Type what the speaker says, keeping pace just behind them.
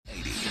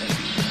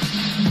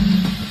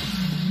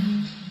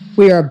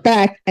We are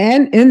back,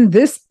 and in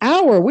this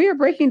hour, we are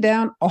breaking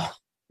down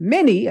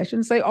many, I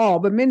shouldn't say all,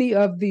 but many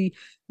of the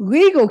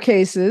legal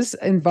cases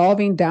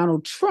involving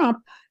Donald Trump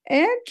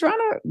and trying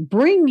to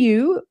bring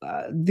you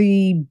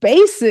the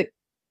basic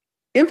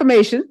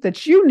information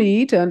that you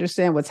need to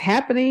understand what's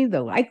happening,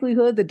 the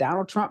likelihood that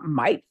Donald Trump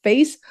might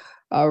face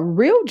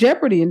real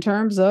jeopardy in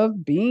terms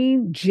of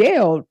being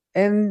jailed.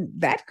 And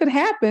that could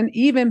happen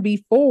even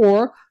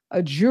before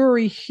a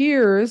jury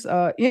hears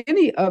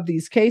any of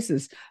these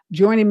cases.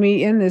 Joining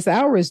me in this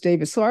hour is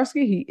David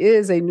Slarskey. He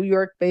is a New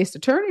York based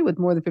attorney with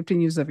more than 15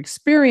 years of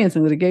experience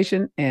in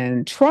litigation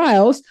and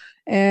trials.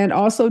 And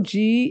also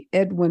G.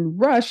 Edwin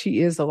Rush.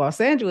 He is a Los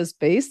Angeles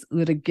based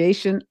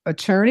litigation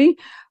attorney.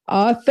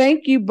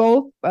 Thank you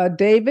both,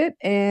 David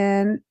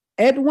and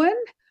Edwin,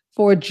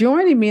 for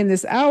joining me in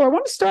this hour. I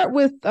want to start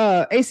with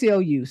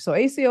ACLU. So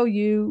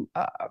ACLU,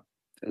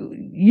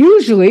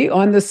 usually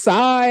on the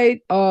side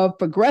of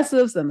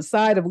progressives and the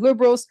side of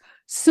liberals,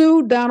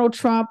 sued Donald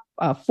Trump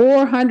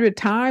 400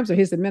 times, or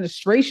his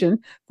administration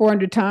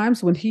 400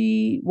 times when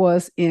he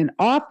was in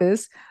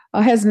office,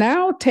 has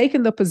now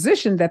taken the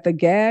position that the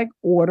gag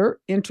order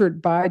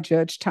entered by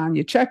Judge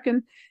Tanya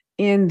Chutkan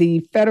in the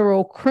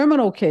federal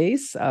criminal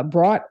case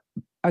brought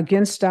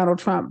against Donald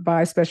Trump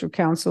by special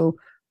counsel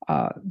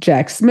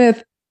Jack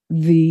Smith,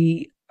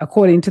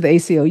 according to the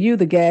ACLU,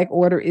 the gag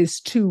order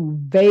is too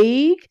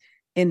vague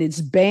in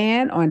its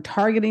ban on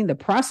targeting the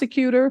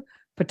prosecutor,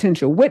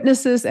 potential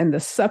witnesses, and the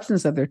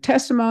substance of their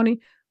testimony,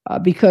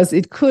 because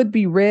it could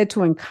be read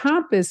to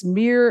encompass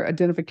mere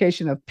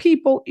identification of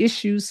people,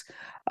 issues,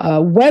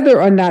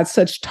 whether or not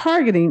such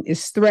targeting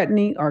is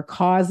threatening or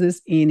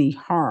causes any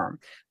harm.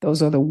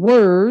 Those are the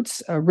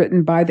words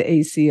written by the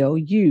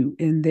ACLU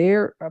in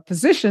their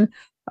position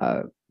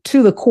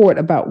to the court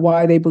about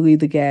why they believe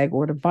the gag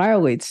order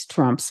violates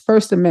Trump's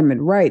First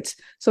Amendment rights.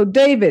 So,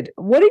 David,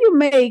 what do you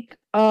make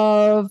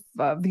of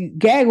the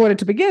gag order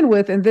to begin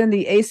with, and then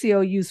the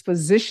ACLU's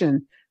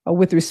position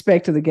with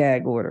respect to the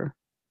gag order?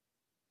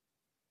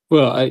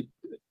 Well,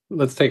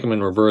 let's take them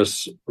in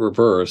reverse.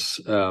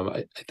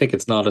 I think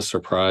it's not a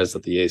surprise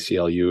that the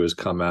ACLU has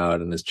come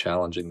out and is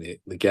challenging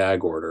the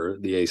gag order.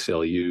 The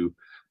ACLU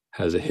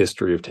has a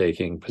history of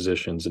taking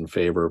positions in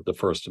favor of the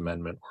First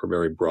Amendment, or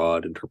very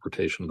broad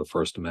interpretation of the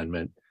First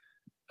Amendment,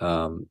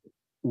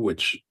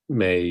 which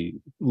may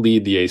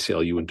lead the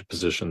ACLU into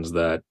positions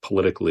that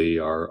politically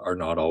are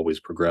not always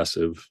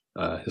progressive.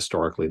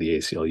 Historically, the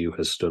ACLU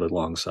has stood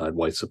alongside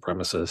white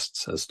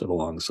supremacists, has stood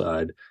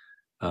alongside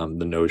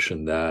the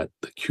notion that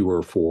the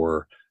cure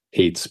for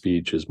hate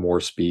speech is more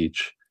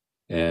speech.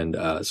 And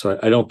so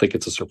I don't think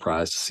it's a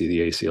surprise to see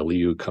the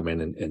ACLU come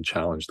in and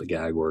challenge the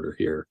gag order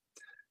here.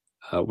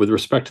 With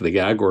respect to the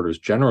gag orders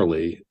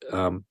generally,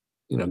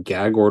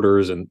 gag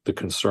orders and the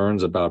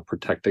concerns about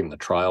protecting the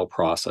trial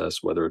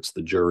process, whether it's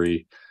the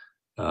jury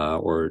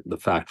or the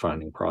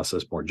fact-finding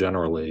process more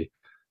generally,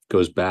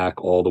 goes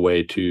back all the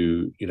way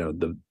to,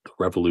 the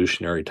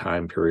revolutionary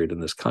time period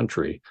in this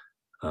country.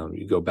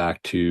 You go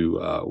back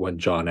to when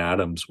John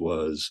Adams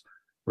was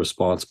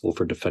responsible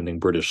for defending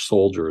British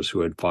soldiers who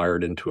had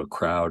fired into a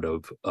crowd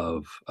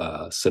of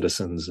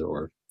citizens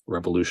or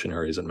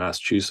revolutionaries in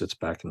Massachusetts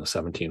back in the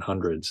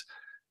 1700s.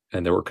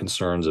 And there were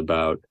concerns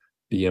about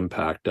the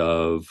impact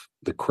of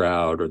the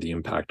crowd or the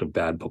impact of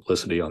bad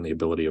publicity on the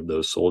ability of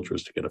those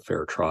soldiers to get a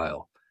fair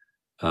trial.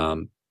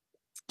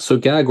 So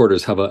gag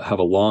orders have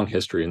a long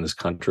history in this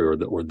country,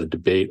 or the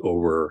debate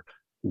over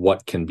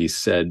what can be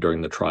said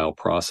during the trial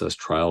process.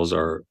 Trials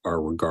are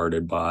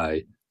regarded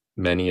by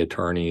many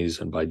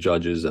attorneys and by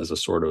judges as a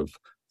sort of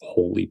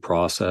holy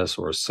process,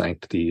 or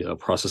a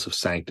process of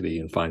sanctity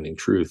in finding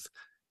truth.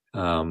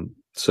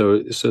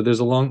 So there's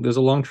a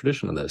long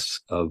tradition of this,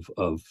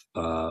 of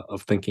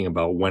thinking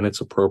about when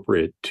it's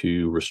appropriate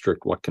to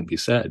restrict what can be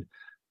said.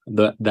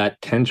 That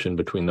tension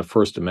between the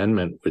First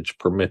Amendment, which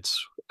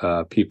permits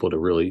people to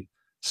really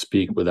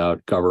speak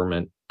without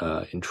government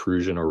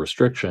intrusion or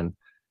restriction,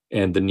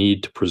 and the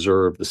need to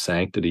preserve the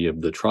sanctity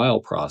of the trial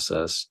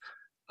process,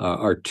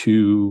 are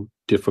two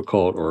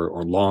difficult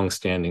or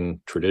long-standing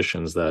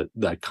traditions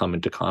that come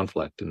into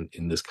conflict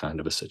in this kind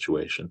of a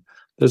situation.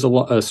 There's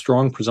a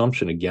strong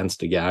presumption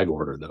against a gag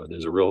order, though.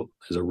 There's a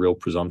real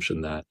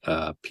presumption that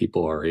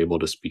people are able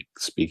to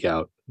speak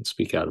out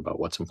about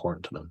what's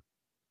important to them.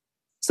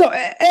 So,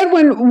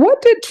 Edwin,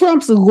 what did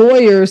Trump's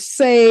lawyers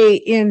say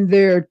in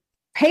their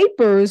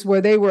papers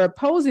where they were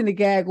opposing the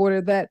gag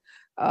order that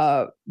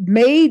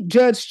made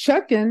Judge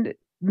Chutkan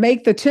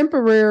make the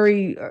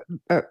temporary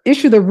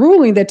issue the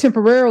ruling that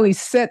temporarily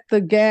set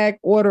the gag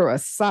order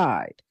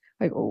aside?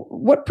 Like,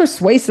 what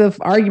persuasive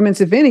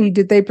arguments, if any,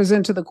 did they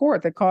present to the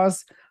court that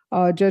caused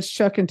Judge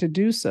Chutkan to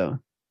do so?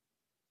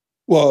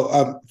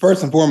 Well,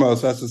 first and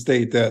foremost, I have to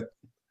state that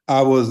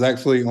I was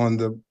actually on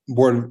the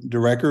board of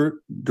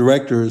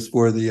directors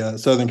for the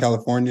Southern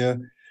California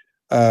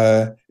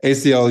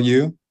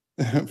ACLU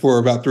for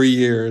about 3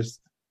 years,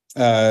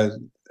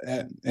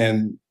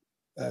 and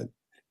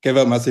gave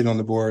up my seat on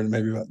the board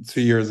maybe about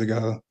 2 years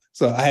ago.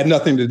 So I had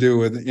nothing to do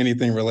with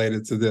anything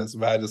related to this,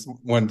 but I just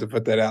wanted to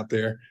put that out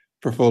there.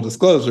 for full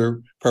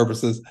disclosure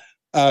purposes.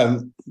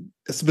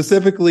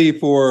 Specifically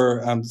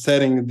for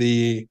setting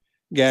the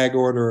gag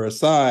order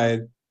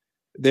aside,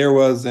 there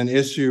was an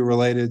issue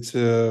related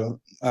to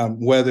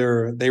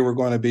whether they were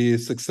going to be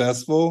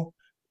successful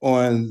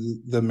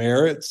on the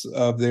merits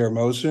of their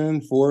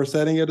motion for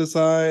setting it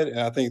aside. And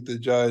I think the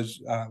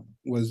judge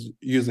was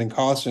using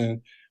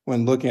caution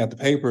when looking at the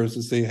papers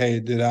to see, hey,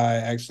 did I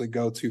actually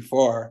go too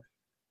far?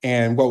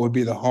 And what would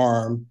be the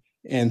harm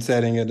in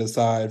setting it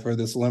aside for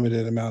this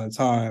limited amount of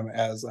time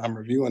as I'm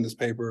reviewing this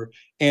paper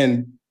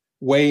and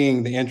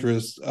weighing the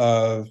interests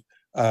of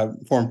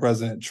former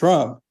President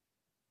Trump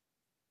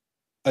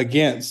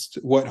against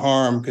what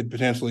harm could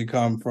potentially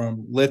come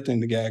from lifting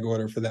the gag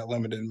order for that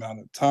limited amount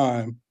of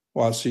time.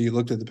 While she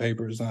looked at the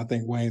papers, and I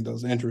think weighing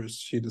those interests,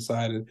 she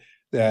decided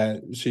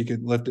that she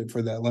could lift it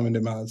for that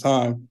limited amount of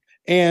time.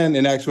 And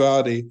in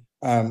actuality,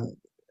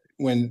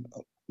 when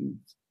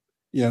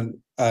Mr.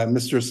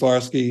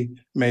 Slarskey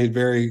made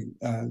very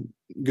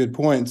good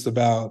points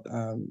about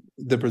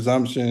the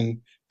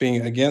presumption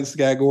being against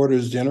gag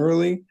orders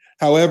generally.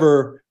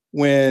 However,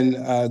 when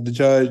the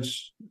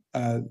judge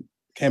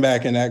came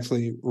back and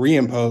actually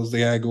reimposed the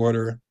gag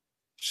order,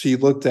 she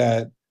looked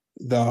at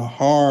the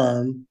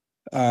harm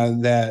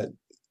that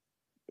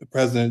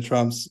President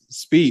Trump's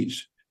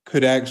speech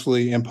could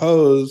actually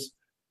impose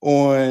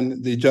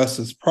on the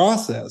justice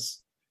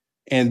process.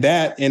 And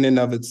that in and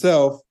of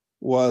itself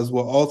was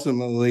what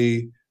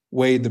ultimately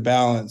weighed the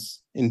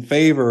balance in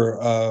favor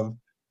of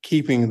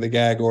keeping the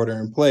gag order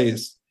in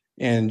place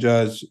in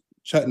Judge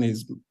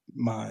Chutney's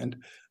mind.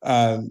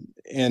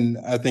 And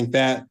I think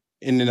that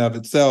in and of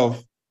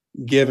itself,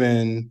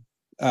 given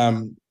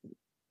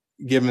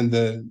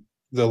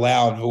the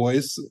loud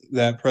voice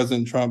that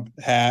President Trump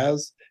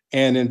has,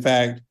 and in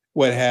fact,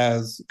 what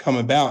has come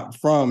about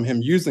from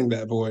him using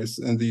that voice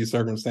in these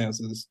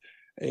circumstances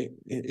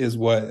is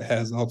what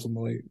has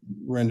ultimately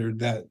rendered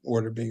that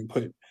order being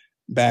put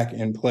back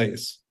in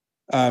place.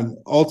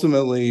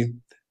 Ultimately,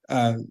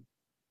 from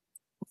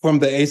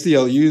the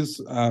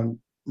ACLU's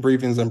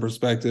briefings and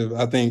perspective,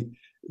 I think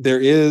there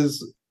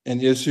is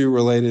an issue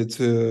related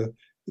to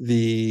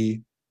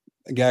the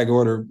gag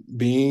order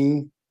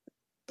being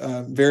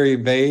very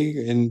vague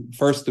in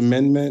First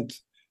Amendment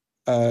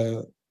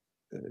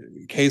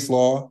case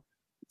law.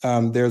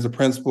 There's a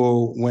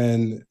principle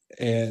when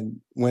a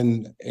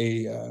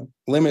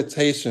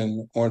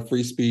limitation on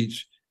free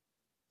speech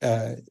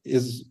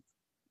is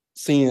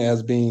seen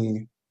as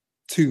being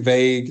too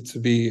vague to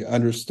be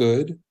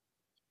understood,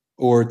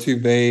 or too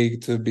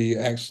vague to be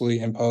actually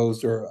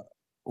imposed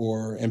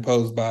or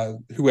imposed by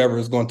whoever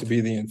is going to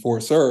be the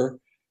enforcer,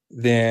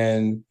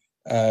 then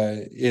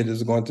it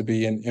is going to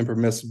be an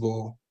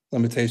impermissible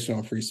limitation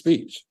on free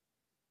speech.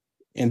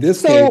 In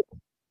this case,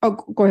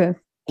 go ahead.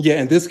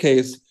 Yeah, in this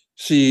case,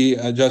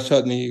 Judge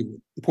Chutney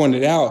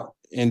pointed out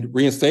in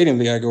reinstating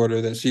the gag order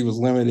that she was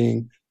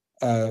limiting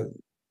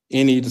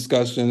any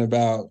discussion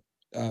about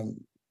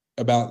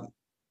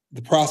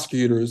the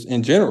prosecutors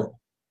in general.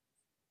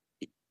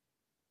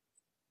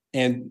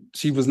 And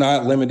she was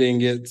not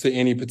limiting it to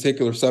any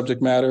particular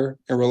subject matter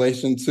in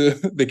relation to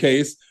the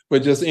case,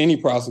 but just any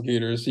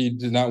prosecutors. She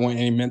did not want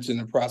any mention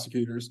of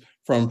prosecutors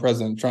from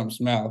President Trump's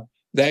mouth.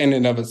 That in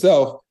and of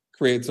itself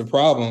creates a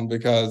problem,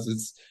 because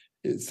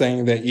it's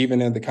saying that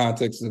even in the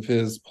context of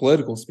his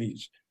political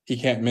speech, he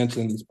can't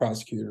mention these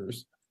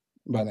prosecutors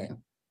by name.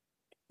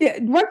 Yeah,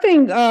 one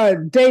thing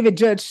David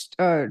Judge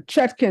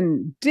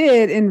Chutkin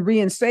did in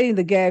reinstating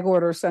the gag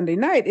order Sunday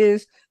night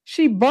is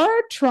she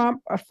barred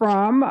Trump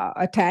from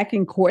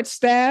attacking court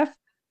staff,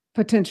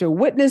 potential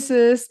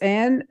witnesses,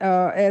 and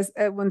as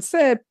Edwin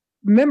said,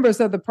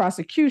 members of the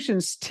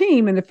prosecution's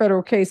team in the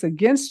federal case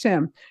against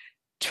him.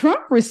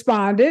 Trump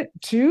responded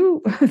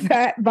to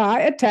that by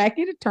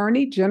attacking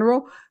Attorney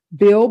General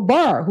Bill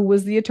Barr, who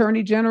was the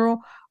Attorney General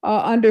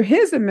under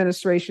his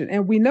administration.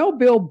 And we know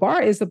Bill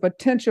Barr is a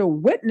potential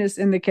witness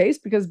in the case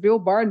because Bill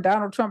Barr and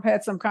Donald Trump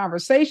had some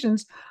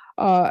conversations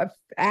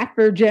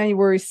after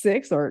January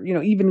 6th, or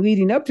even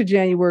leading up to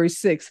January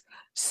 6th.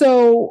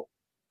 So,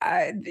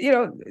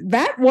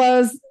 that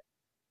was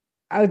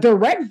a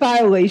direct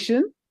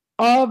violation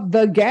of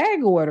the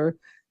gag order.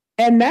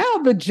 And now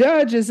the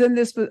judge is in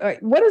this.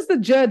 What does the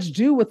judge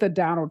do with the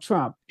Donald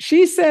Trump?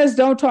 She says,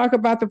 don't talk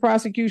about the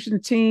prosecution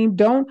team.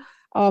 Don't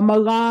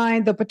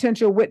malign the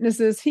potential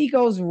witnesses. He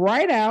goes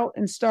right out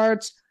and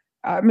starts,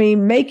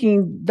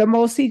 making the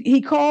most.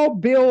 He called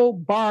Bill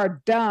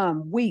Barr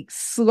dumb, weak,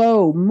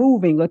 slow,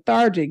 moving,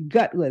 lethargic,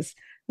 gutless,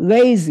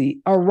 lazy,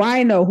 a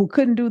rhino who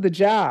couldn't do the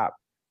job.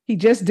 He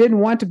just didn't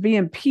want to be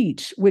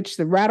impeached, which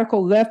the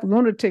radical left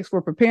lunatics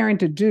were preparing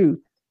to do.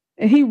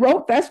 And he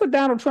wrote, that's what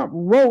Donald Trump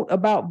wrote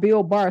about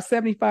Bill Barr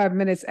 75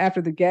 minutes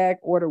after the gag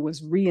order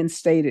was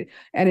reinstated.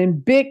 And in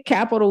big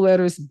capital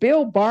letters,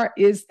 Bill Barr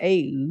is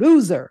a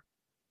loser.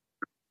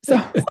 So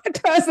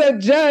what does a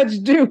judge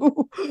do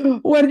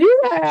when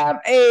you have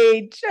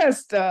a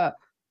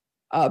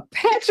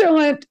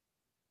petulant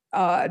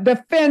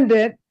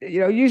defendant,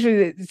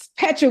 usually it's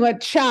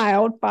petulant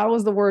child,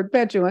 follows the word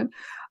petulant,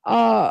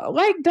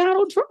 like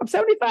Donald Trump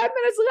 75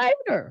 minutes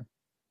later?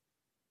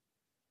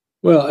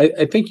 Well,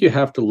 I think you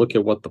have to look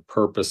at what the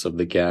purpose of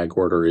the gag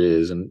order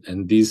is,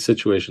 and these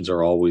situations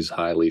are always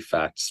highly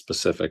fact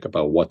specific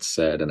about what's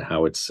said and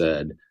how it's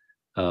said.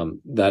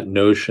 That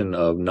notion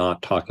of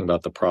not talking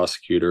about the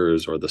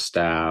prosecutors or the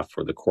staff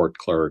or the court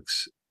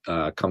clerks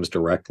comes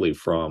directly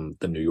from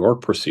the New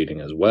York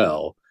proceeding as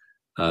well.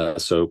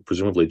 So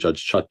presumably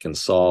Judge Chutkan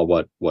saw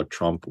what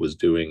Trump was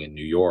doing in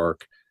New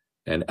York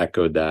and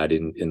echoed that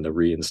in the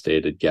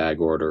reinstated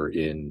gag order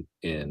in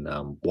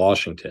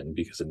Washington,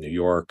 because in New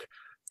York,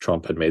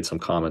 Trump had made some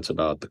comments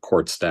about the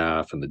court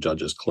staff and the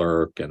judge's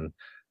clerk, and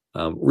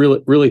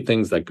really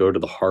things that go to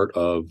the heart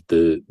of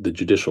the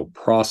judicial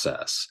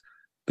process.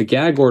 The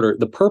gag order,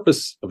 the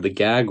purpose of the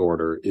gag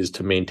order is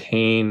to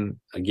maintain,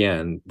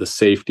 again, the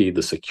safety,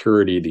 the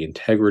security, the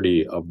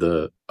integrity of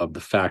the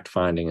fact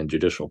finding and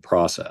judicial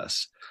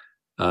process.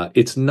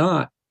 It's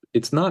not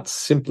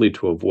simply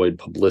to avoid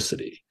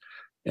publicity.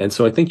 And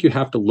so I think you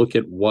have to look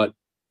at what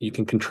you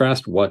can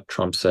contrast what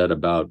Trump said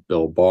about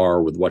Bill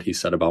Barr with what he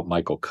said about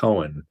Michael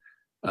Cohen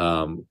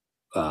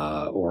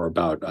or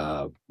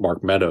about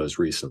Mark Meadows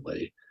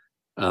recently.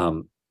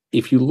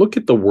 If you look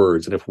at the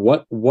words, and if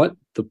what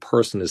the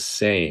person is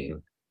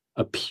saying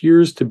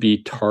appears to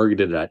be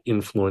targeted at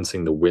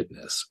influencing the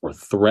witness or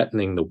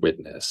threatening the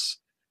witness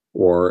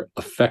or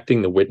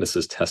affecting the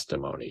witness's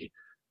testimony,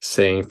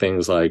 saying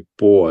things like,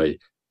 boy,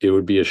 it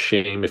would be a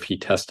shame if he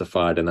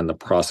testified and then the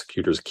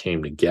prosecutors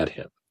came to get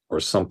him, or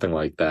something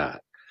like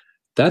that.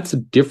 That's a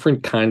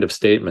different kind of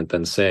statement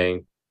than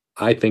saying,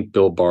 I think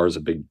Bill Barr is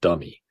a big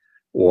dummy.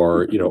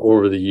 Or,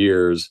 over the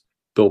years,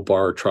 Bill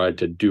Barr tried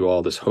to do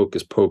all this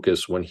hocus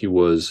pocus when he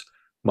was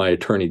my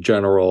attorney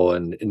general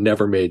and it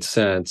never made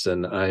sense.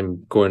 And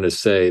I'm going to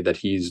say that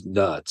he's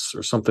nuts,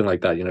 or something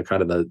like that,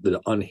 kind of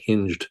the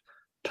unhinged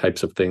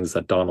types of things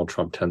that Donald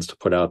Trump tends to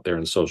put out there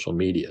in social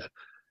media.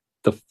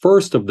 The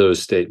first of those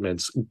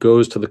statements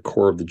goes to the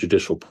core of the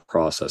judicial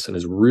process and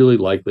is really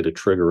likely to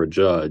trigger a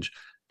judge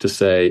to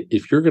say,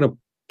 if you're going to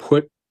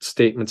put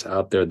statements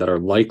out there that are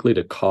likely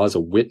to cause a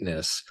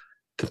witness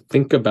to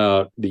think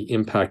about the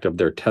impact of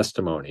their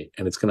testimony,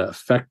 and it's going to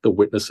affect the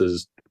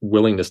witness's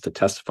willingness to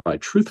testify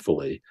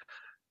truthfully,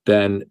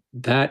 then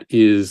that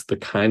is the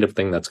kind of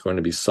thing that's going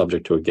to be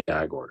subject to a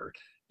gag order.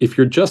 If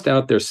you're just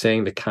out there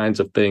saying the kinds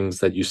of things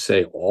that you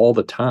say all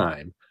the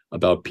time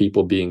about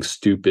people being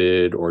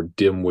stupid or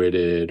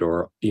dim-witted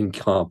or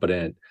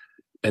incompetent,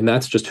 and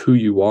that's just who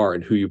you are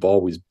and who you've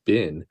always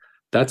been,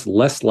 that's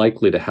less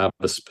likely to have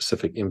a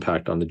specific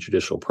impact on the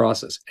judicial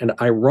process. And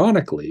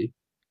ironically,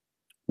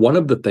 one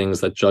of the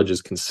things that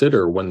judges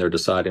consider when they're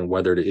deciding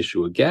whether to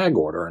issue a gag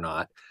order or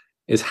not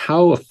is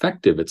how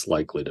effective it's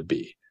likely to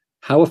be.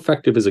 How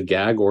effective is a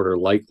gag order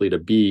likely to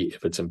be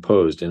if it's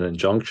imposed in an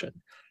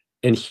injunction?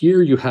 And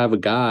here you have a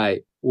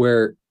guy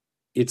where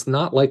it's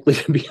not likely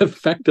to be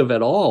effective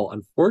at all,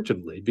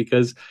 unfortunately,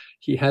 because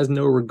he has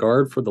no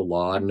regard for the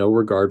law, no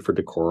regard for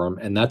decorum,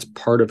 and that's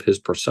part of his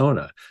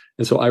persona.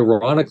 And so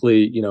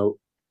ironically,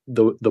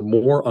 the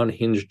more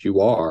unhinged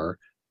you are,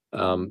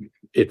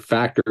 it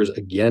factors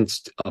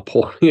against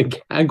upholding a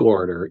gag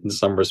order in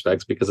some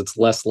respects because it's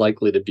less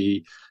likely to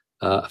be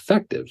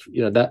effective.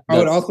 I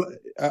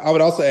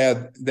would also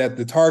add that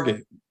the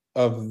target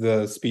of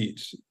the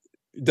speech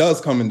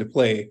does come into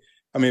play.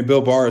 I mean,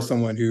 Bill Barr is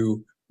someone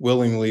who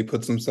willingly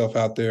puts himself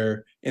out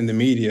there in the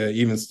media,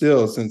 even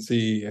still, since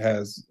he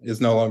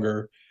is no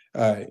longer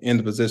in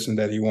the position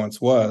that he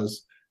once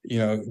was.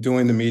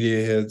 Doing the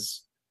media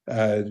hits,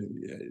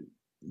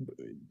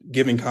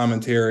 giving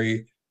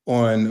commentary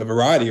on a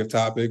variety of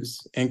topics,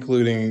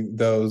 including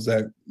those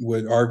that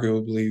would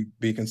arguably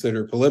be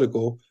considered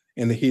political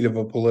in the heat of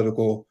a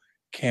political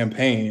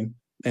campaign.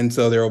 And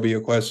so there will be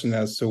a question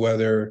as to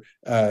whether,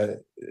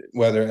 as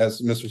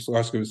Mr.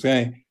 Slarskey was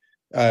saying,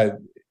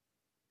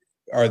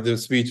 are the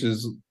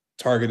speeches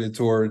targeted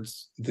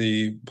towards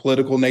the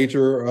political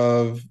nature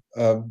of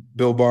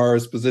Bill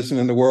Barr's position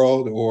in the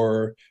world,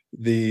 or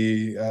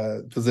the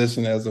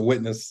position as a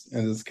witness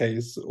in this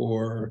case,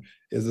 or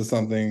is it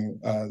something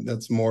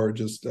that's more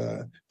just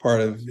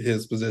part of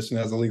his position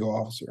as a legal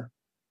officer?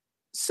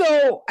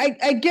 So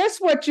I guess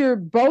what you're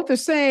both are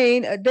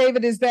saying,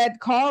 David, is that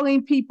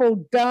calling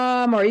people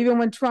dumb, or even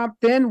when Trump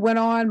then went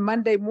on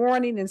Monday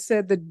morning and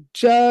said the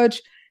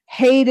judge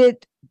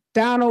hated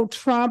Donald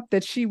Trump,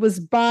 that she was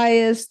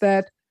biased,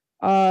 that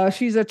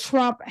she's a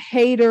Trump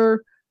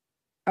hater.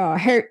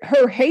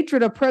 Her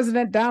hatred of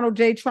President Donald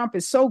J. Trump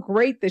is so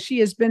great that she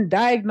has been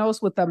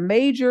diagnosed with a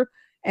major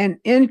and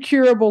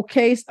incurable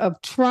case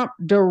of Trump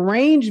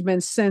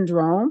derangement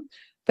syndrome.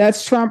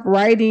 That's Trump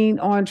writing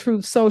on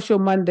Truth Social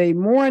Monday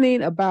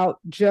morning about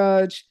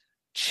Judge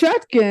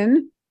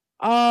Chutkan.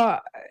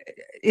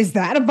 Is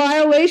that a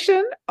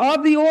violation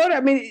of the order?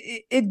 I mean,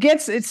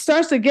 it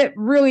starts to get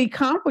really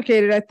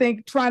complicated, I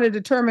think, trying to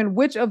determine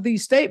which of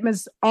these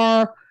statements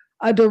are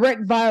a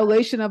direct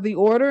violation of the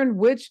order and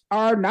which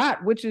are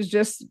not, which is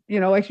just,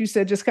 like you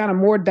said, just kind of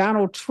more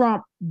Donald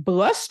Trump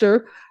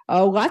bluster.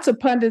 Lots of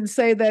pundits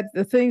say that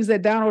the things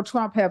that Donald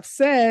Trump have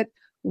said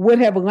would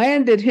have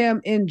landed him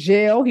in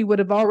jail. He would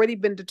have already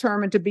been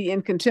determined to be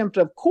in contempt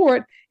of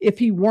court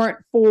if it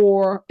wasn't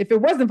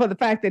for the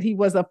fact that he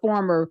was a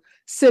former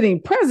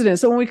sitting president.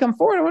 So when we come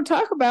forward, I want to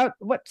talk about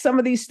what some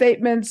of these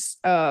statements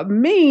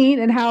mean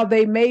and how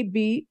they may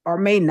be or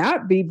may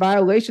not be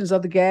violations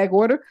of the gag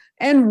order.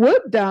 And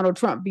would Donald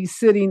Trump be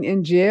sitting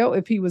in jail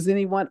if he was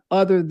anyone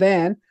other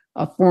than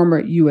a former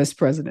U.S.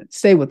 president?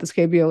 Stay with us,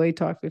 KBLA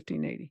Talk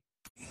 1580.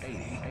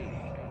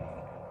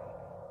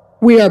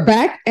 We are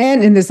back,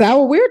 and in this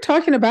hour, we're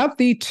talking about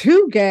the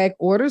two gag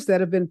orders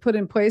that have been put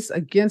in place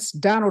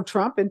against Donald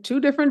Trump in two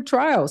different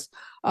trials.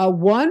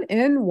 One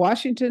in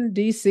Washington,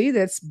 D.C.,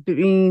 that's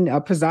being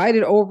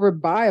presided over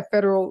by a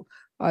federal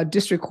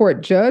district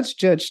court judge,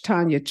 Judge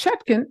Tanya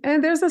Chutkan,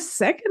 and there's a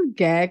second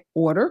gag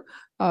order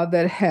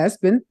that has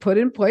been put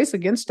in place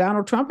against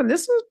Donald Trump, and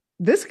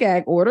this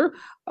gag order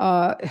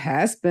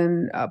has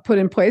been put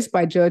in place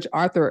by Judge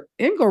Arthur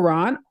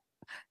Engoron.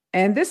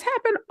 And this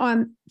happened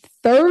on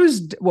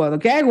Thursday. Well, the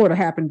gag order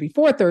happened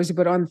before Thursday,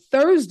 but on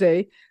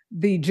Thursday,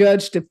 the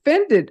judge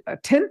defended a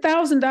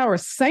 $10,000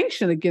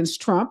 sanction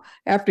against Trump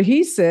after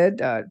he said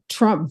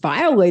Trump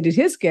violated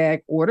his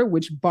gag order,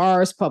 which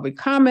bars public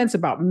comments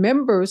about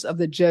members of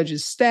the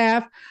judge's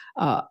staff.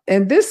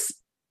 And this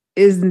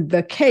is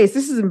the case.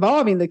 This is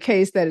involving the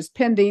case that is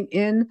pending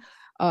in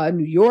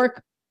New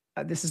York.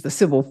 This is the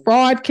civil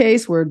fraud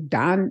case where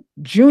Don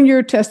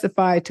Jr.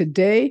 testified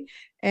today.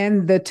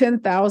 And the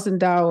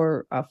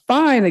 $10,000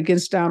 fine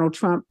against Donald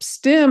Trump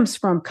stems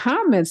from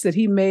comments that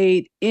he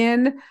made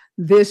in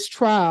this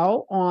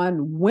trial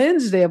on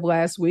Wednesday of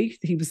last week.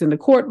 He was in the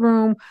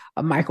courtroom.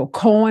 Michael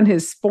Cohen,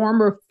 his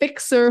former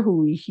fixer,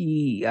 who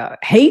he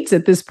hates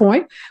at this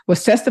point,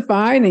 was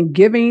testifying and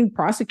giving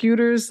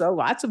prosecutors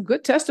lots of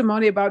good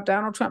testimony about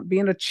Donald Trump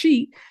being a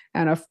cheat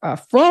and a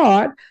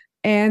fraud.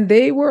 And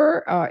they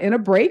were in a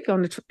break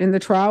in the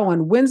trial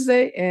on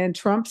Wednesday. And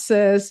Trump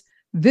says,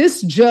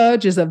 this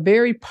judge is a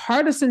very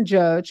partisan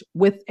judge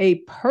with a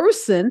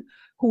person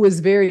who is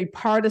very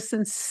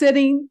partisan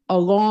sitting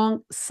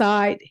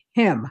alongside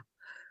him,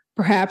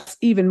 perhaps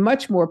even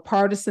much more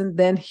partisan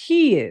than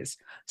he is.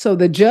 So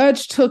the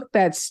judge took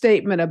that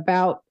statement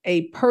about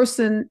a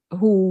person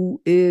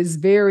who is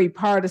very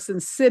partisan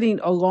sitting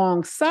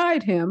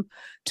alongside him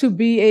to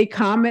be a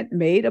comment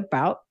made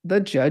about the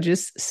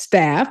judge's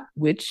staff,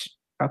 which,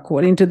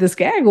 according to this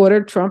gag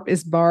order, Trump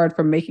is barred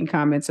from making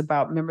comments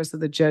about members of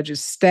the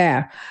judge's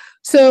staff.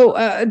 So,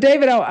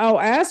 David, I'll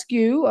ask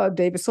you,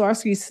 David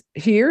Slarskey's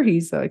here.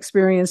 He's an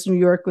experienced New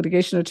York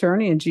litigation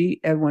attorney, and G.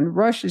 Edwin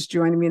Rush is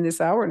joining me in this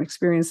hour, an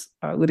experienced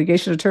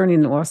litigation attorney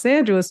in Los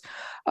Angeles.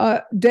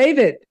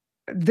 David,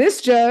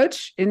 this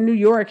judge in New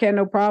York had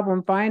no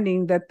problem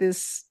finding that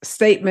this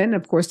statement,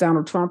 of course,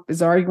 Donald Trump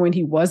is arguing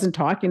he wasn't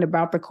talking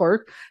about the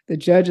clerk. The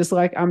judge is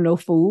like, I'm no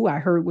fool. I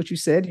heard what you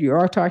said. You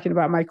are talking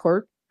about my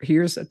clerk.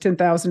 Here's a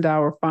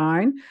 $10,000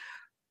 fine.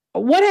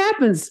 What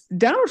happens?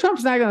 Donald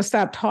Trump's not going to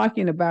stop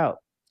talking about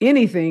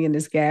anything in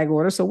this gag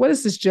order. So what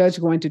is this judge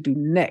going to do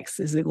next?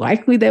 Is it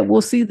likely that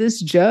we'll see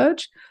this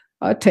judge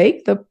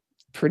take the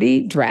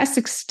pretty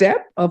drastic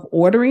step of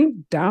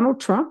ordering Donald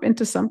Trump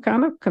into some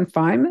kind of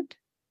confinement?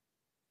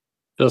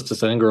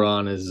 Justice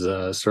Engoron is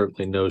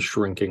certainly no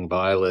shrinking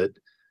violet.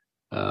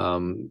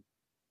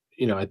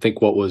 I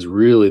think what was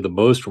really the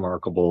most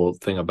remarkable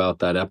thing about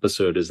that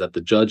episode is that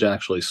the judge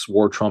actually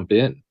swore Trump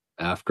in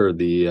after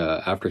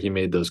he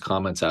made those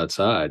comments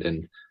outside.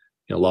 And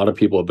a lot of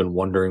people have been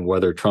wondering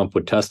whether Trump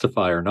would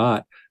testify or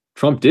not.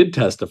 Trump did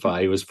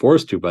testify. He was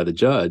forced to by the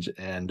judge.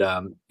 And,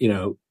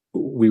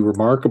 we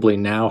remarkably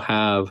now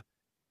have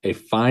a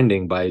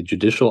finding by a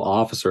judicial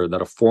officer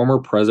that a former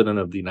president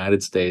of the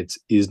United States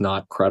is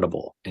not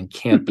credible and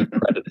can't be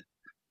credited.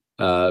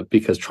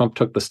 Because Trump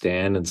took the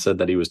stand and said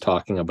that he was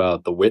talking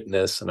about the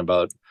witness and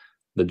about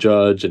the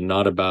judge and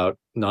not about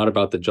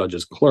the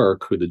judge's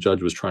clerk, who the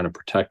judge was trying to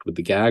protect with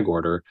the gag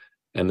order.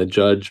 And the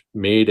judge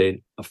made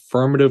an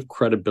affirmative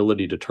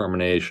credibility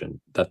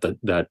determination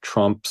that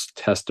Trump's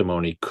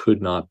testimony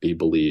could not be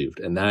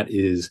believed. And that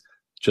is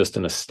just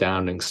an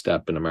astounding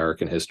step in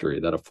American history,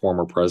 that a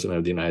former president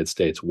of the United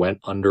States went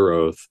under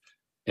oath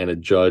and a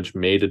judge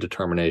made a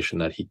determination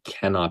that he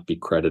cannot be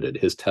credited.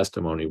 His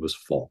testimony was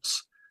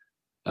false.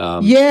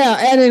 And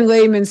in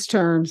layman's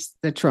terms,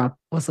 that Trump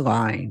was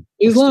lying.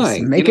 He's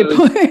lying. Make it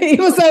plain. He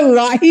was a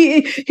lie.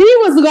 He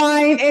was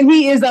lying, and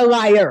he is a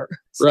liar.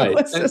 So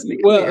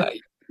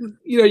right.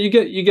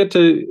 You get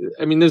to.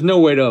 I mean, there's no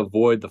way to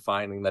avoid the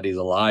finding that he's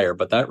a liar,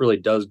 but that really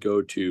does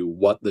go to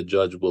what the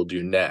judge will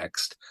do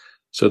next.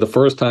 So the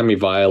first time he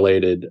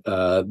violated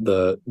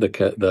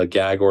the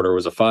gag order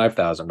was a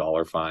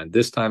 $5,000 fine.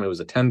 This time it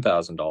was a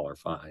 $10,000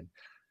 fine.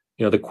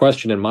 The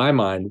question in my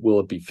mind,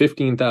 will it be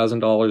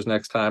 $15,000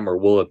 next time, or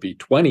will it be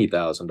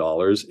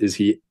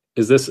 $20,000?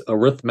 Is this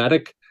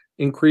arithmetic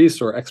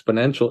increase or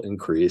exponential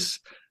increase?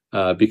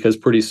 Because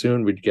pretty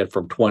soon we'd get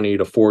from 20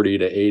 to 40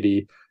 to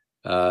 80.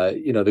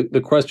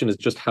 The question is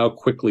just how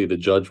quickly the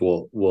judge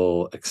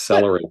will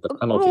accelerate the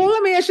penalty. Well,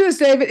 let me ask you this,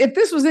 David. If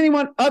this was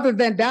anyone other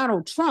than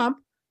Donald Trump,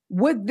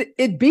 would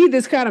it be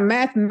this kind of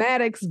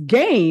mathematics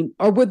game,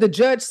 or would the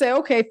judge say,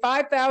 okay,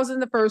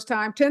 5,000 the first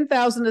time,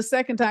 10,000 the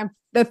second time,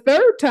 the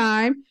third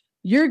time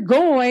you're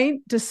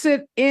going to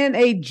sit in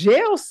a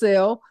jail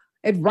cell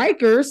at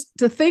Rikers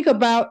to think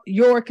about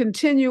your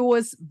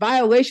continuous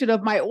violation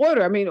of my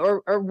order? I mean,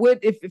 or would,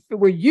 if it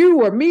were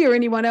you or me or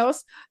anyone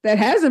else that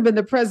hasn't been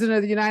the president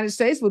of the United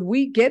States, would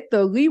we get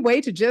the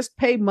leeway to just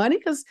pay money?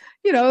 Because,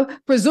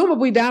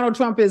 presumably Donald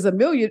Trump is a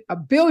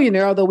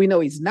billionaire, although we know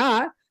he's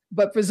not.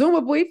 But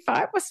presumably,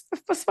 what's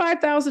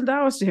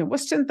 $5,000 to him?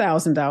 What's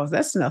 $10,000?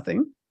 That's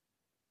nothing.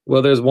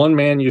 Well, there's one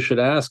man you should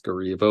ask,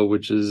 Areva,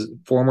 which is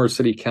former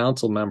city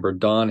council member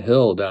Don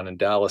Hill down in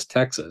Dallas,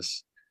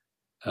 Texas,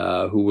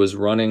 who was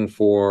running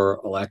for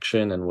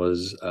election and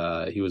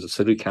he was a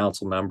city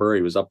council member.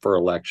 He was up for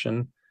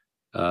election.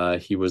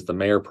 He was the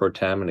mayor pro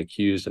tem and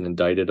accused and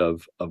indicted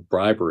of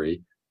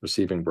bribery,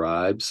 receiving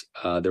bribes.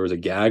 There was a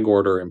gag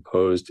order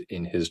imposed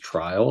in his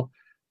trial.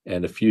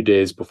 And a few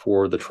days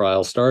before the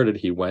trial started,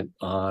 he went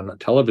on a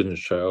television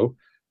show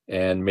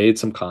and made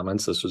some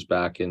comments. This was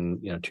back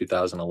in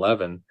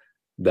 2011,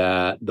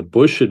 that the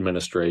Bush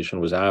administration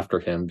was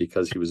after him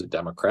because he was a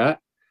Democrat.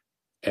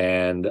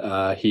 And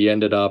he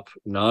ended up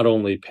not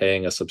only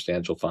paying a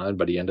substantial fine,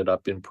 but he ended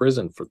up in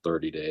prison for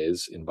 30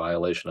 days in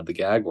violation of the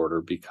gag order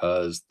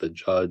because the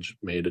judge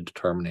made a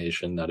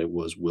determination that it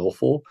was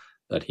willful,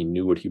 that he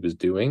knew what he was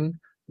doing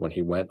when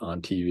he went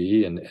on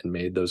TV and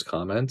made those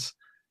comments.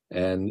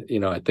 And,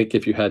 I think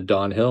if you had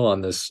Don Hill on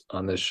this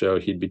show,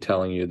 he'd be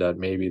telling you that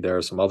maybe there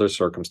are some other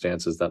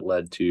circumstances that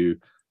led to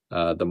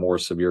the more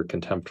severe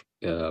contempt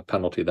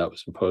penalty that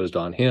was imposed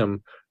on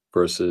him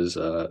versus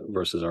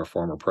our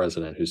former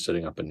president who's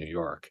sitting up in New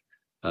York.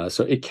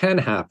 So it can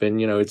happen.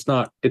 It's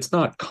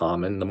not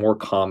common. The more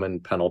common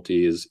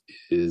penalty is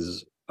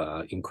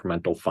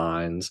incremental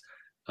fines.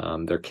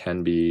 There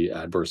can be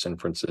adverse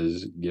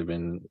inferences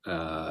given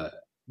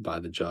by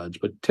the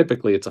judge, but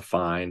typically it's a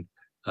fine.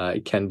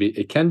 It can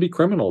be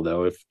criminal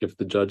though if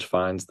the judge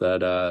finds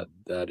that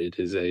it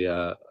is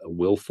a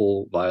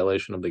willful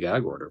violation of the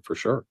gag order, for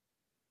sure.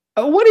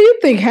 What do you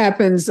think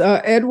happens,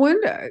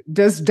 Edwin?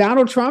 Does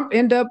Donald Trump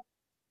end up,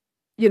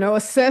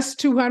 assessed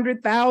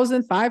 $200,000,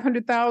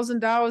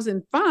 $500,000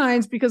 in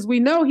fines? Because we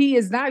know he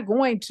is not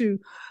going to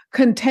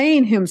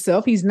contain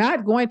himself. He's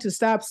not going to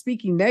stop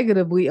speaking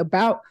negatively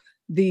about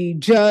the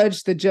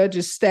judge, the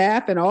judge's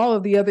staff, and all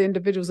of the other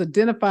individuals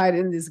identified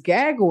in this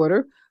gag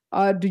order.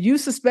 Do you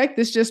suspect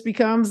this just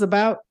becomes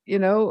about,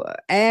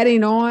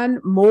 adding on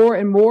more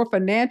and more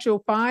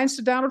financial fines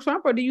to Donald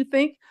Trump? Or do you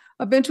think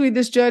eventually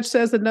this judge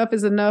says enough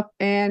is enough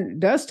and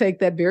does take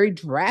that very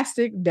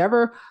drastic,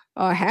 never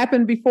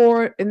happened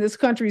before in this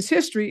country's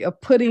history of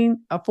putting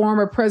a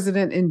former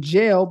president in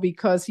jail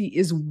because he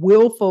is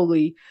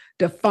willfully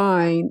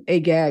defying a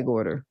gag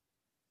order?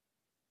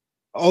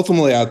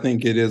 Ultimately, I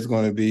think it is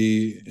going to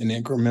be an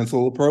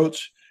incremental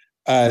approach.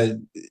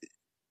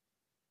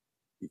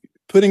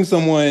 Putting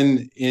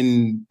someone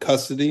in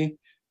custody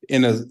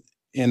in a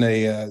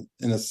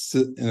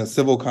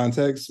civil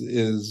context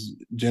is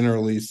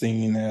generally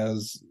seen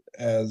as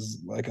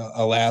like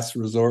a last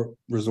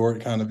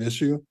resort kind of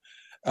issue,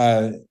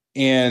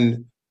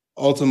 and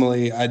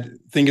ultimately, I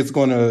think it's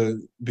going to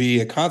be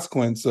a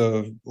consequence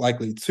of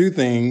likely two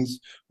things.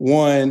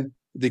 One,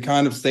 the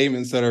kind of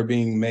statements that are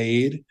being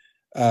made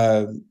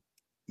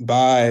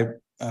by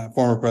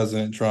former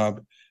President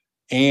Trump,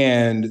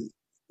 and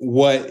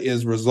what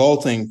is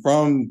resulting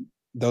from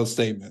those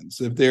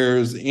statements. If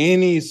there's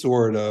any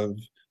sort of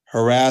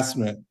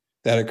harassment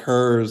that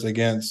occurs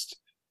against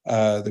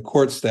the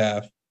court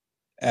staff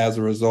as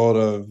a result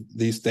of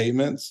these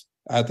statements,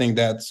 I think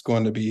that's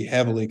going to be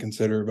heavily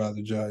considered by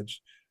the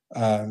judge.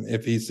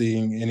 If he's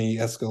seeing any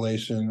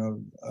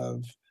escalation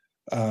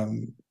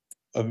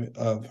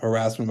of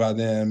harassment by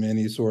them,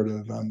 any sort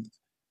of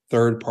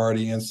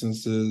third-party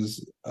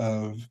instances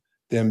of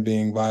them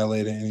being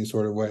violated in any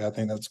sort of way, I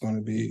think that's going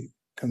to be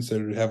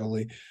considered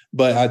heavily.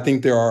 But I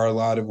think there are a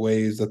lot of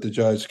ways that the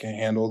judge can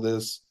handle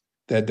this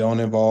that don't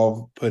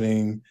involve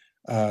putting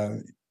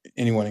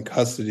anyone in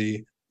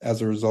custody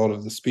as a result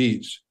of the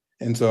speech.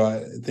 And so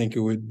I think it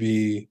would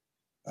be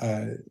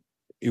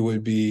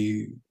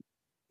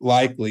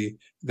likely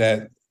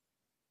that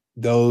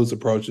those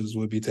approaches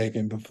would be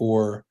taken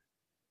before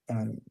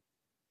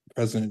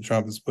President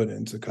Trump is put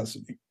into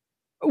custody.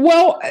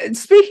 Well,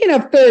 speaking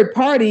of third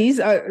parties,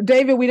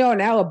 David, we know in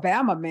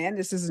Alabama,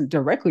 this isn't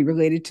directly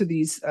related to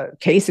these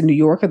case in New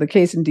York or the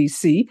case in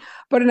D.C.,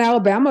 but an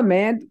Alabama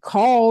man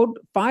called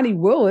Fani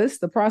Willis,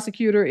 the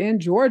prosecutor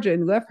in Georgia,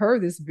 and left her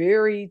this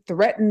very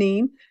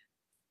threatening,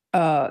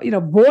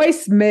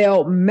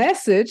 voicemail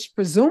message.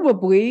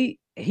 Presumably,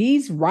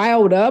 he's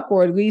riled up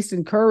or at least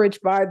encouraged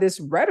by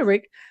this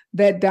rhetoric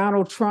that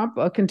Donald Trump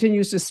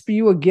continues to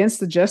spew against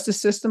the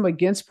justice system,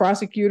 against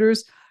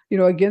prosecutors,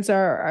 against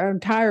our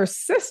entire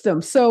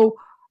system. So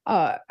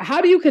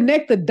how do you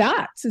connect the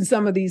dots in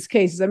some of these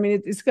cases? I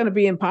mean, it's going to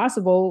be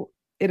impossible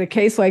in a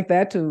case like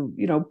that to,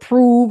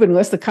 prove,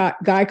 unless the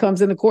guy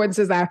comes into court and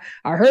says, I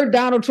heard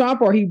Donald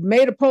Trump, or he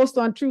made a post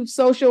on Truth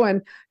Social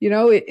and,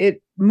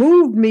 it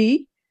moved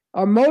me.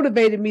 or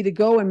motivated me to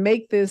go and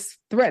make this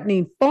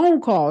threatening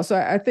phone call. So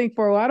I think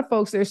for a lot of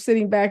folks, they're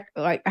sitting back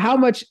like, how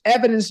much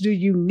evidence do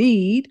you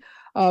need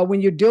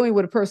when you're dealing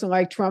with a person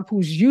like Trump,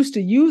 who's used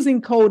to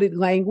using coded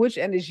language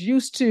and is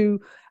used to,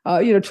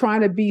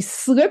 trying to be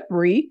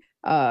slippery.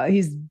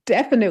 He's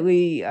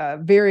definitely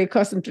very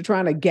accustomed to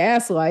trying to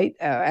gaslight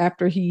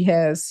after he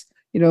has,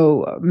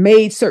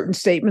 made certain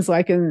statements,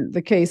 like in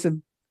the case of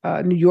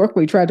New York,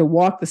 where he tried to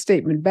walk the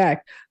statement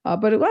back.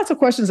 But lots of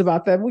questions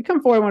about that. When we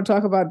come forward, I want to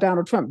talk about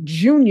Donald Trump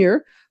Jr.,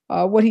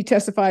 what he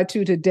testified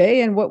to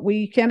today, and what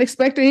we can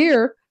expect to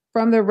hear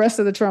from the rest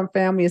of the Trump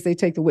family as they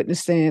take the witness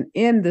stand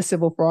in the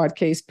civil fraud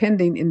case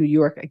pending in New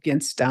York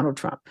against Donald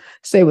Trump.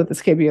 Stay with us,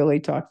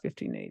 KBLA Talk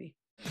 1580.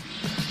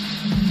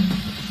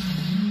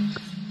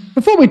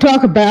 Before we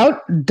talk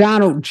about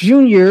Donald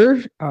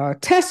Jr.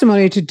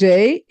 Testimony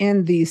today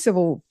in the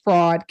civil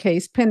fraud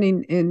case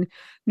pending in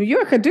New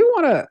York, I do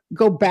want to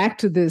go back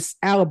to this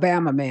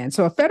Alabama man.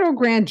 So a federal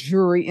grand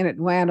jury in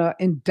Atlanta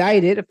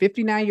indicted a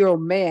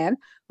 59-year-old man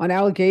on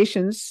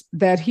allegations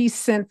that he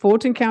sent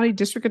Fulton County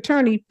District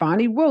Attorney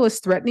Fani Willis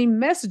threatening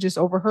messages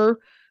over her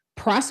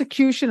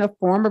prosecution of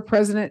former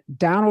President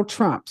Donald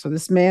Trump. So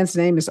this man's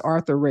name is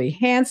Arthur Ray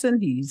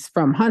Hansen. He's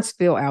from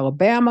Huntsville,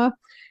 Alabama.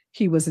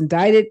 He was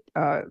indicted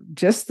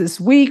just this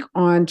week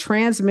on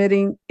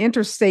transmitting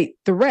interstate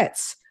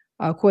threats,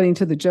 according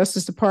to the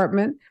Justice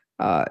Department.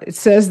 It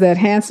says that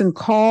Hansen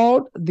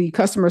called the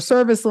customer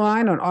service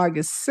line on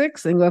August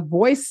 6th and left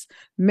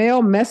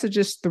voicemail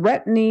messages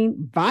threatening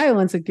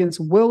violence against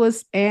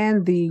Willis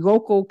and the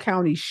local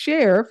county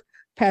sheriff,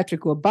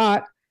 Patrick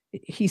Labatt.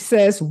 He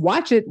says,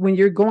 watch it when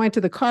you're going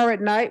to the car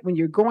at night, when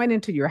you're going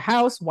into your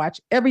house,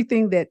 watch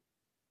everything that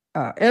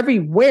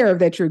everywhere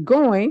that you're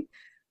going.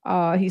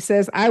 He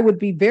says, I would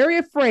be very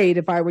afraid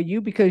if I were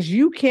you, because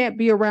you can't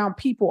be around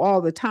people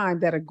all the time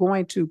that are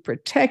going to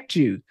protect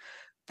you.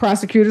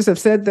 Prosecutors have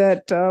said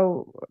that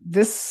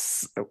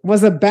this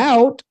was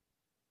about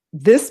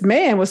this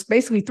man was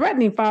basically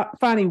threatening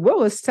Fani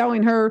Willis,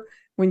 telling her,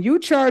 when you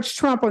charge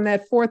Trump on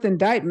that fourth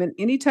indictment,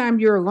 anytime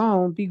you're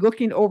alone, be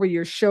looking over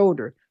your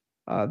shoulder.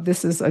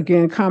 This is,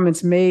 again,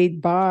 comments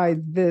made by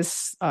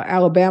this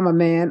Alabama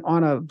man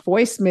on a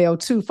voicemail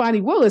to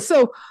Fani Willis.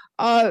 So,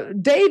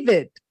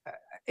 David,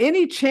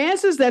 any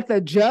chances that the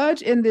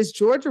judge in this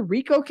Georgia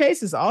RICO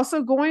case is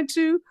also going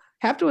to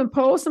have to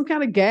impose some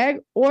kind of gag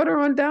order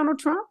on Donald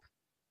Trump?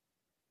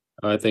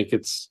 I think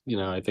it's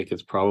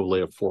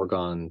probably a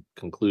foregone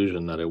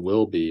conclusion that it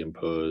will be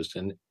imposed.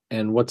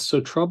 And what's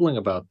so troubling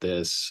about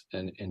this,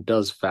 and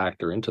does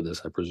factor into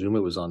this, I presume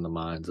it was on the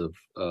minds of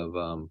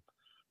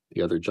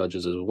the other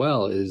judges as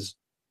well, is,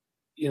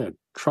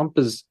 Trump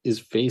is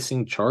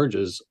facing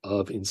charges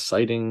of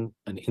inciting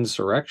an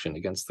insurrection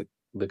against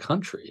the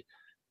country.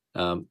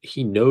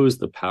 He knows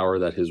the power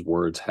that his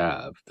words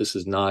have. This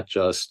is not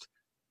just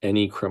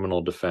any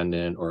criminal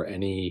defendant or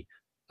any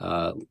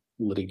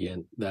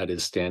litigant that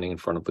is standing in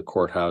front of the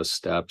courthouse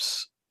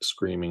steps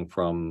screaming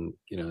from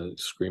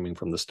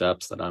the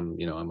steps that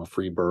I'm a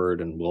free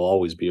bird and will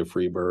always be a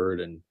free bird,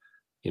 and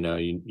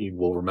you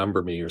will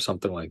remember me, or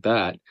something like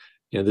that.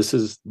 This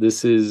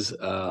is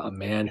a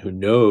man who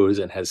knows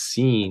and has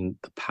seen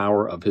the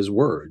power of his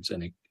words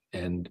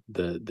and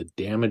the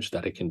damage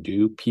that it can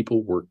do.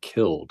 People were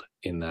killed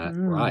in that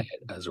riot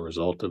as a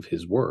result of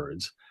his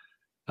words.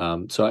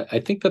 So I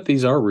think that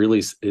these are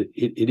really,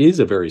 it is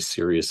a very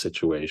serious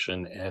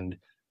situation. And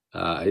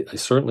I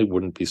certainly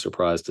wouldn't be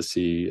surprised to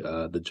see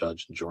the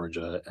judge in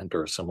Georgia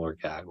enter a similar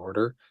gag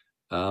order.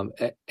 And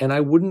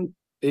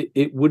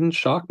it wouldn't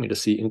shock me to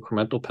see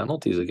incremental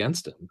penalties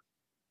against him.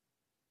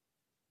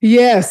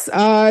 Yes.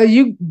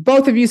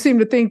 Both of you seem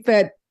to think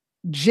that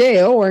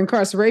jail or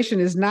incarceration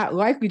is not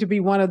likely to be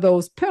one of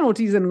those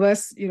penalties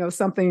unless,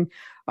 something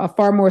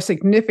far more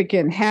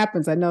significant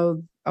happens. I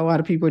know a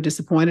lot of people are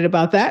disappointed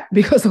about that,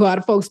 because a lot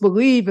of folks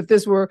believe if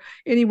this were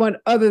anyone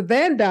other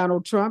than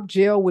Donald Trump,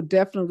 jail would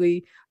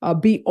definitely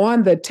be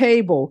on the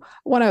table.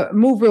 I want to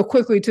move real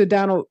quickly to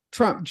Donald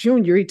Trump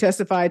Jr. He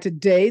testified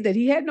today that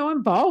he had no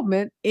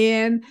involvement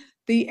in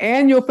the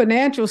annual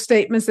financial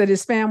statements that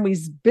his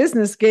family's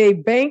business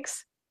gave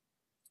banks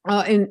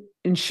and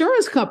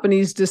insurance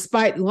companies,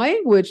 despite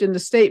language in the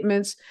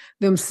statements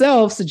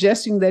themselves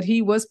suggesting that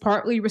he was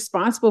partly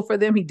responsible for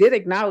them. He did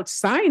acknowledge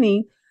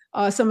signing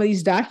some of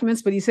these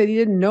documents, but he said he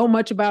didn't know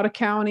much about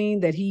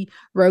accounting, that he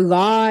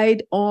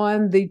relied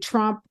on the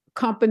Trump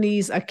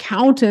company's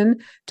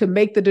accountant to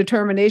make the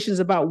determinations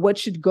about what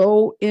should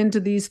go into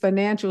these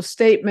financial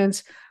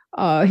statements.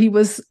 He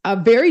was a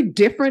very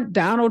different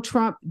Donald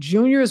Trump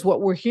Jr. is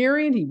what we're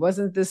hearing. He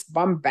wasn't this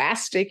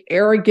bombastic,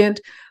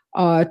 arrogant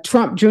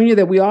Trump Jr.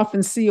 that we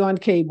often see on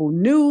cable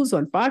news,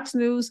 on Fox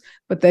News,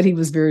 but that he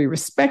was very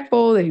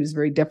respectful, that he was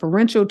very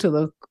deferential to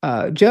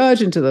the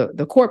judge and to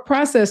the court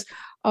process.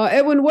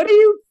 Edwin, what do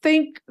you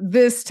think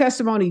this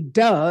testimony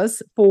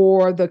does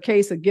for the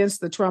case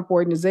against the Trump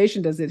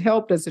organization? Does it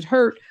help? Does it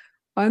hurt?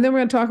 And then we're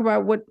going to talk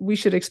about what we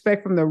should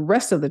expect from the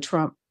rest of the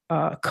Trump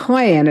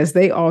clan, as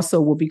they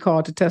also will be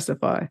called to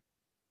testify.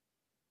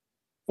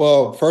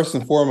 Well, first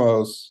and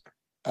foremost,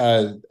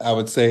 I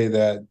would say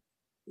that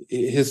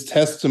his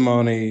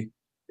testimony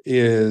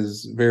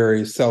is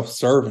very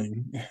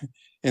self-serving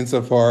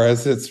insofar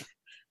as it's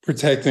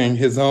protecting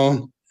his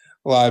own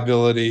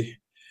liability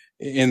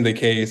in the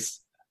case.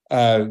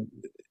 In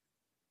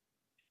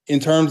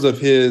terms of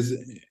his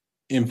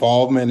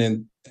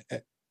involvement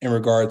in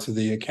regard to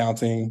the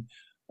accounting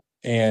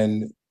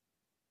and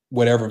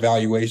whatever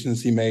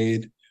valuations he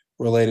made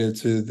related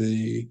to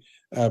the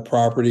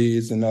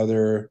properties and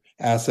other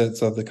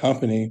assets of the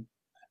company,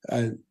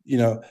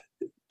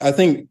 I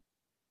think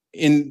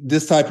in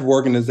this type of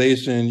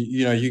organization,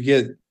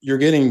 you're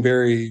getting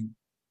very,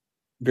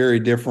 very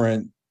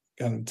different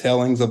kind of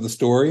tellings of the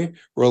story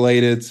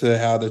related to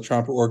how the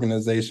Trump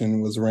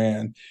organization was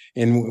ran.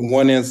 In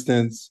one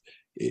instance,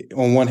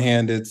 on one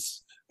hand,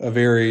 it's a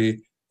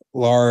very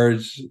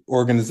large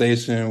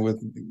organization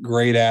with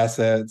great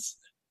assets,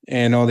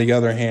 and on the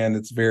other hand,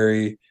 it's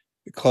very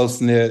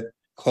close-knit,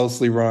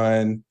 closely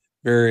run,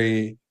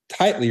 very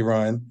tightly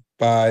run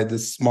by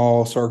this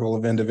small circle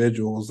of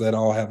individuals that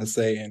all have a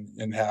say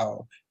in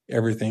how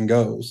everything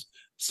goes.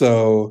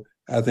 So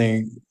I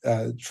think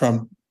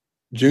Trump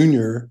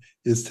Jr.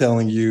 is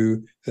telling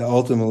you that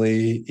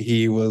ultimately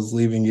he was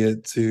leaving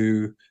it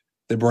to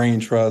the brain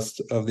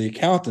trust of the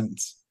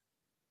accountants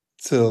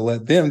to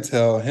let them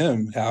tell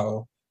him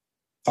how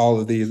all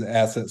of these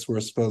assets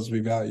were supposed to be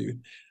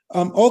valued.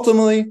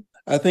 Ultimately,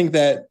 I think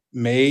that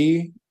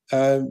may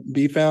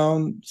be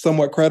found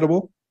somewhat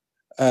credible,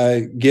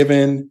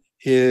 given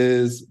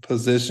his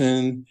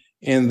position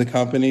in the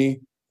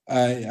company.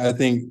 I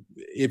think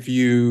if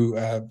you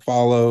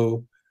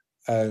follow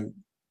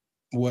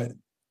what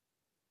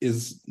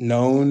is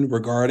known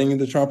regarding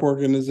the Trump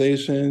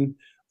organization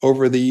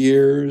over the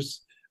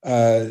years,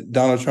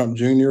 Donald Trump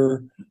Jr.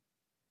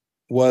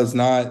 was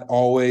not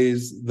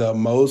always the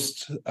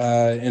most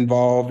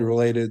involved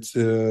related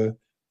to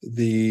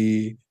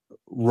the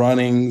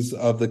runnings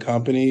of the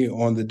company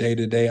on the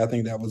day-to-day. I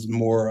think that was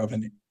more of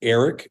an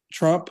Eric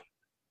Trump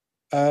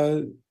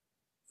role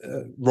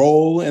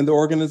in the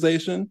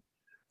organization.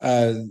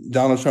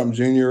 Donald Trump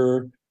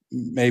Jr.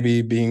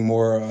 maybe being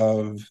more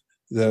of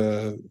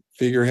the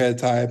figurehead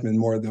type and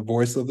more the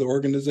voice of the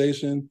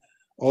organization.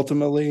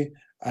 Ultimately,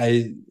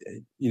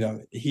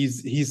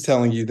 he's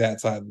telling you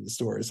that side of the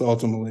story. So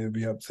ultimately, it'll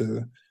be up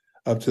to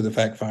the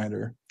fact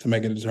finder to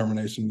make a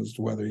determination as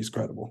to whether he's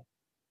credible.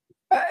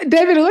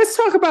 David, let's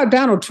talk about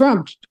Donald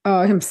Trump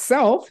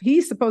himself.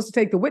 He's supposed to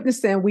take the witness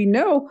stand. We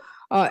know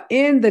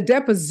in the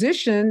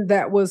deposition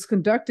that was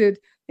conducted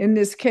in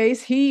this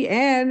case, he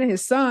and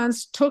his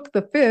sons took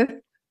the fifth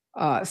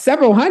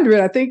several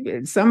hundred, I think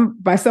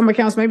by some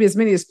accounts, maybe as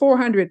many as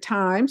 400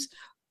 times.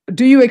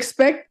 Do you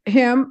expect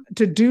him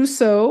to do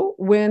so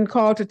when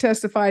called to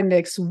testify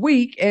next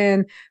week?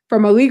 And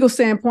from a legal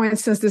standpoint,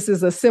 since this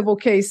is a civil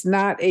case,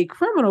 not a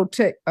criminal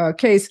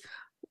case,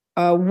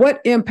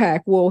 what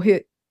impact will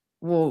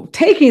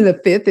taking the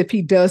fifth, if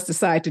he does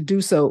decide to do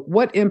so,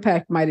 what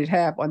impact might it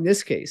have on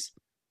this case?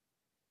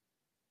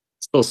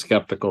 Still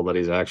skeptical that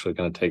he's actually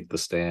going to take the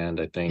stand.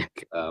 I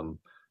think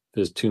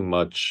there's too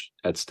much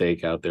at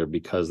stake out there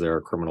because there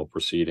are criminal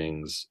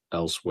proceedings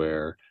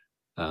elsewhere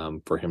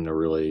for him to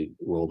really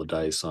roll the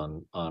dice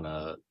on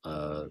a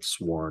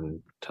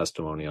sworn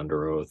testimony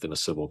under oath in a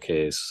civil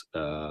case.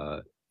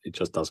 It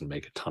just doesn't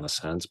make a ton of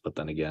sense. But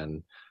then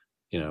again,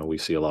 we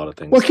see a lot of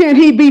things. Well, can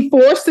he be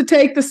forced to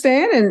take the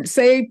stand and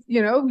say,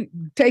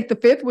 take the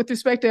fifth with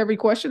respect to every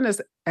question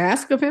that's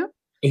asked of him?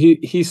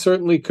 He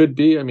certainly could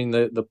be. I mean,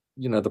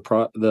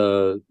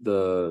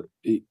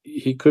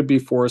 he could be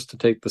forced to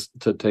take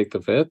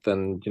the fifth,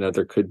 and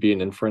there could be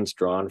an inference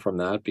drawn from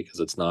that because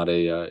it's not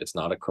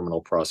a criminal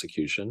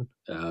prosecution.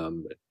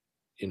 And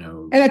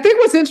I think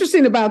what's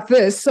interesting about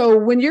this, so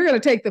when you're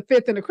going to take the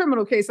fifth in a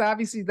criminal case,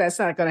 obviously that's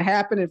not going to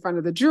happen in front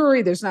of the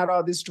jury. There's not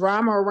all this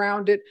drama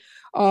around it.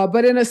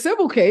 But in a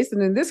civil case,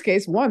 and in this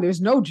case,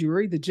 there's no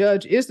jury. The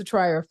judge is the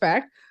trier of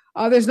fact.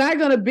 There's not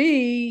going to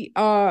be,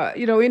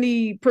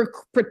 any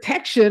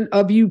protection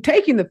of you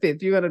taking the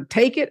fifth. You're going to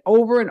take it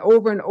over and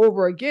over and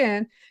over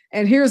again.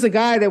 And here's a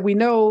guy that we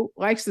know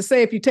likes to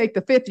say, if you take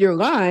the fifth, you're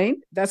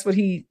lying. That's what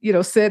he,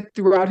 said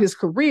throughout his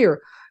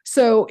career.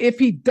 So if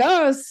he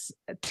does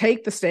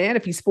take the stand,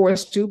 if he's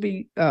forced to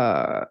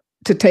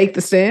take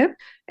the stand,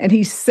 and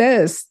he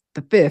says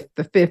the fifth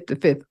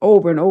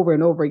over and over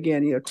and over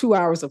again, 2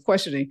 hours of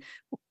questioning.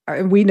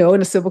 And we know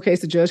in a civil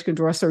case, the judge can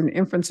draw certain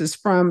inferences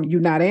from you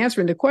not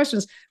answering the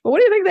questions. But what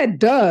do you think that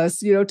does,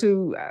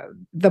 to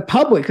the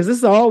public? Because this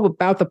is all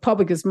about the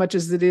public as much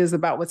as it is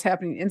about what's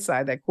happening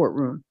inside that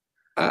courtroom.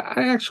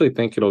 I actually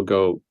think it'll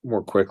go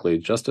more quickly.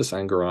 Justice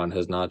Engoron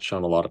has not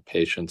shown a lot of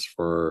patience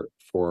for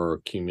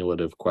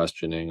cumulative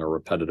questioning or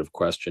repetitive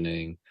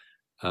questioning.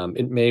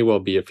 It may well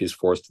be if he's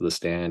forced to the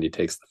stand, he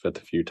takes the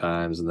fifth a few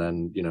times and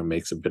then,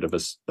 makes a bit of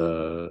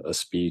a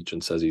speech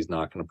and says he's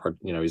not going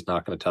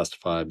to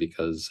testify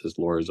because his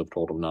lawyers have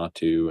told him not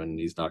to, and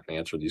he's not going to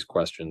answer these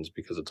questions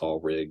because it's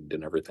all rigged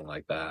and everything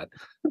like that.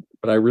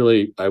 But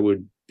I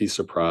would be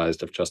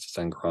surprised if Justice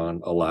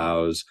Engoron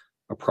allows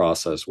a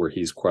process where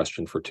he's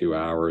questioned for 2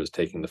 hours,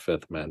 taking the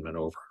Fifth Amendment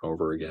over and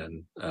over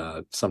again.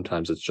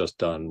 Sometimes it's just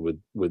done with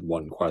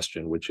one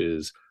question, which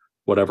is,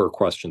 whatever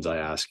questions I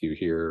ask you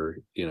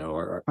here,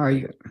 are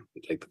you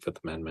take the Fifth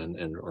Amendment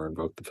or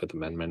invoke the Fifth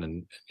Amendment?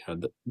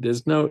 And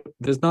there's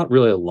not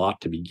really a lot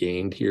to be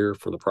gained here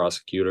for the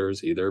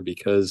prosecutors either,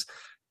 because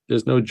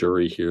there's no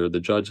jury here. The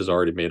judge has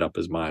already made up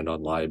his mind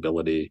on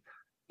liability.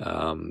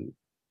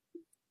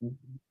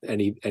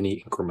 Any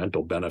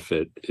incremental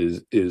benefit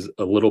is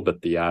a little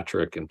bit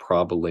theatric and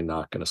probably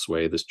not going to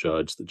sway this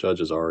judge. The judge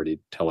has already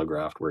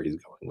telegraphed where he's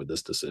going with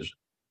this decision.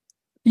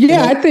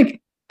 Yeah, I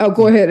think. Oh,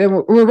 go ahead.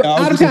 We're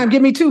out of time.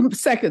 Give me 2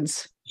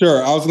 seconds.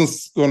 Sure. I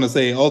was going to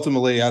say,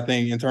 ultimately, I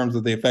think in terms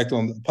of the effect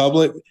on the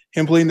public,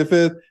 him pleading the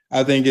Fifth,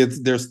 I think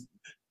there's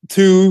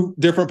 2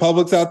 different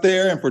publics out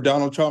there, and for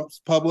Donald Trump's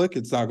public,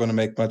 it's not going to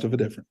make much of a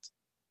difference.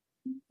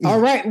 All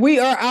right. We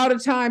are out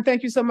of time.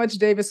 Thank you so much,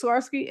 David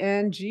Slarskey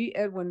and G.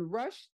 Edwin Rush.